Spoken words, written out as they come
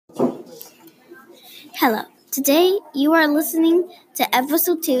Hello. Today you are listening to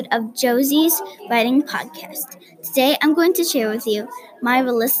episode 2 of Josie's Writing Podcast. Today I'm going to share with you my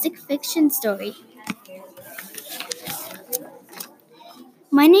realistic fiction story.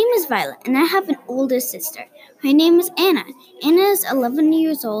 My name is Violet and I have an older sister. Her name is Anna. Anna is 11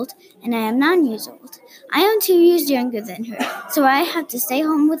 years old and I am 9 years old. I am 2 years younger than her, so I have to stay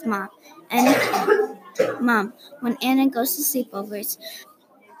home with Mom when Anna goes to sleepovers.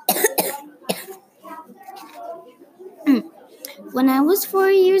 When I was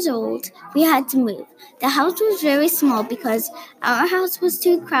 4 years old, we had to move. The house was very small because our house was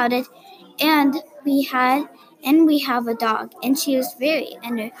too crowded, and we have a dog, and she was very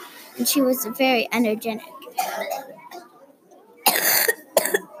energetic.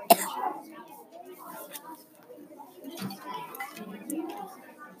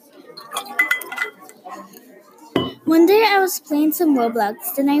 One day I was playing some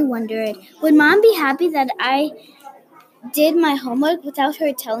Roblox, then I wondered, would Mom be happy that I did my homework without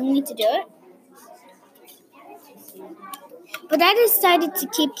her telling me to do it? But I decided to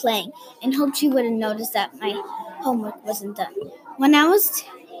keep playing and hoped she wouldn't notice that my homework wasn't done. When I was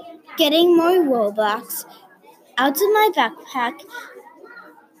getting more Roblox out of my backpack,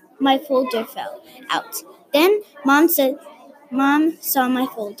 my folder fell out. Then Mom saw my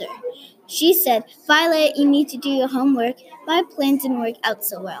folder. She said, Violet, you need to do your homework. My plans didn't work out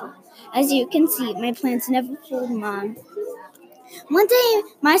so well. As you can see, my plans never fooled Mom. One day,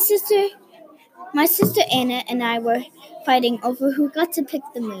 my sister Anna and I were fighting over who got to pick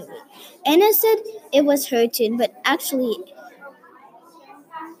the movie. Anna said it was her turn, but actually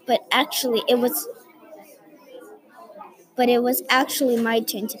it was actually my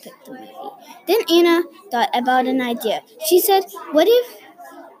turn to pick the movie. Then Anna thought about an idea. She said, what if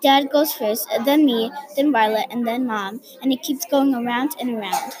Dad goes first, then me, then Violet, and then Mom, and it keeps going around and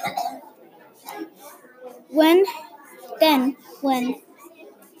around. When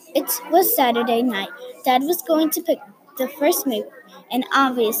it was Saturday night, Dad was going to pick the first movie, and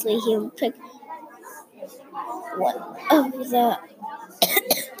obviously he would pick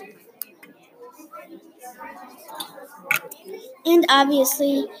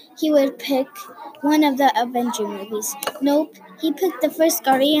one of the Avenger movies. Nope, he picked the first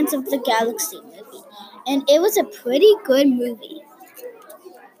Guardians of the Galaxy movie, and it was a pretty good movie.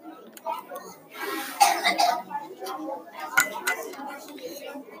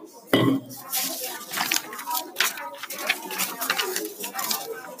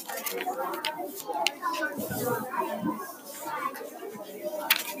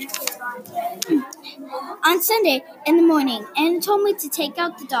 On Sunday in the morning, Anna told me to take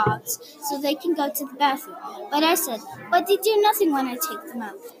out the dogs so they can go to the bathroom. But I said, but they do nothing when I take them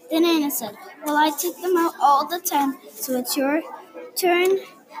out. Then Anna said, well, I take them out all the time, so it's your turn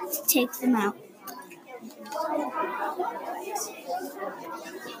to take them out.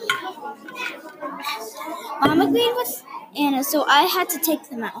 Mom agreed with Anna, so I had to take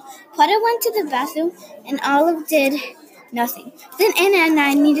them out. Potter went to the bathroom, and Olive did nothing. Then Anna and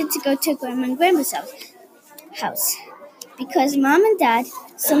I needed to go to Grandma and Grandpa's house because Mom and Dad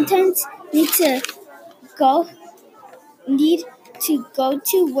sometimes need to go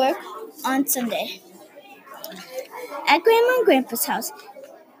to work on Sunday. At Grandma and Grandpa's house,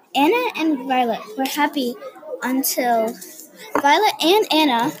 Anna and Violet were happy until Violet and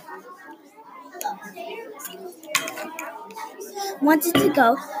Anna wanted to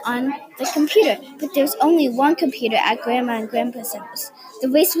go on the computer, but there's only one computer at Grandma and Grandpa's house. The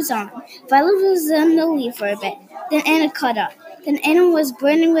race was on. Violet was in the lead for a bit. Then Anna caught up. Then Anna was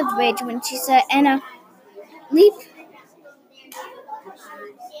burning with rage when she saw Anna leap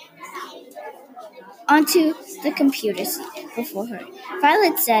onto the computer seat before her.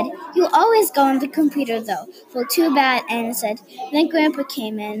 Violet said, you always go on the computer though. Well, too bad, Anna said. Then Grandpa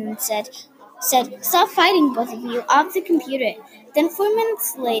came in and said, stop fighting, both of you, off the computer. Then 4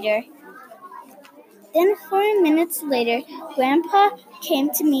 minutes later, Grandpa came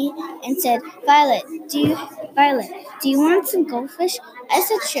to me and said, Violet, do you want some goldfish? I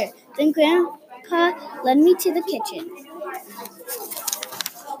said, sure. Then Grandpa led me to the kitchen.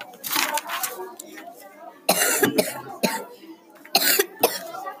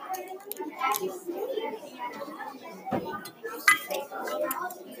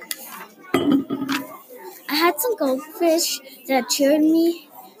 I had some goldfish that cheered me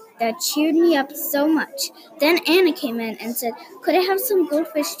up so much. Then Anna came in and said, could I have some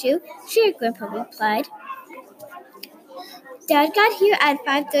goldfish too? Sure, Grandpa replied. Dad got here at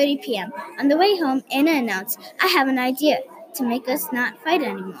 5:30 p.m. On the way home, Anna announced, I have an idea. to make us not fight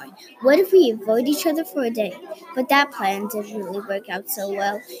anymore. What if we avoid each other for a day? But that plan didn't really work out so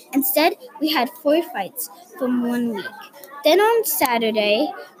well. Instead, we had 4 fights from 1 week. Then on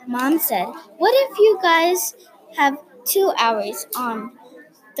Saturday, Mom said, "What if you guys have 2 hours on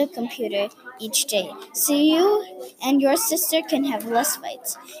the computer each day, so you and your sister can have less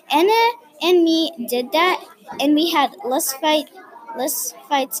fights?" Anna and me did that, and we had less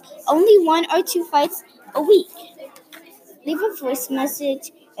fights, only 1 or 2 fights a week. Leave a voice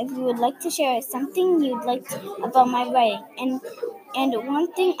message if you would like to share something you'd like about my writing and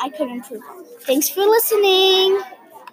one thing I could improve on. Thanks for listening.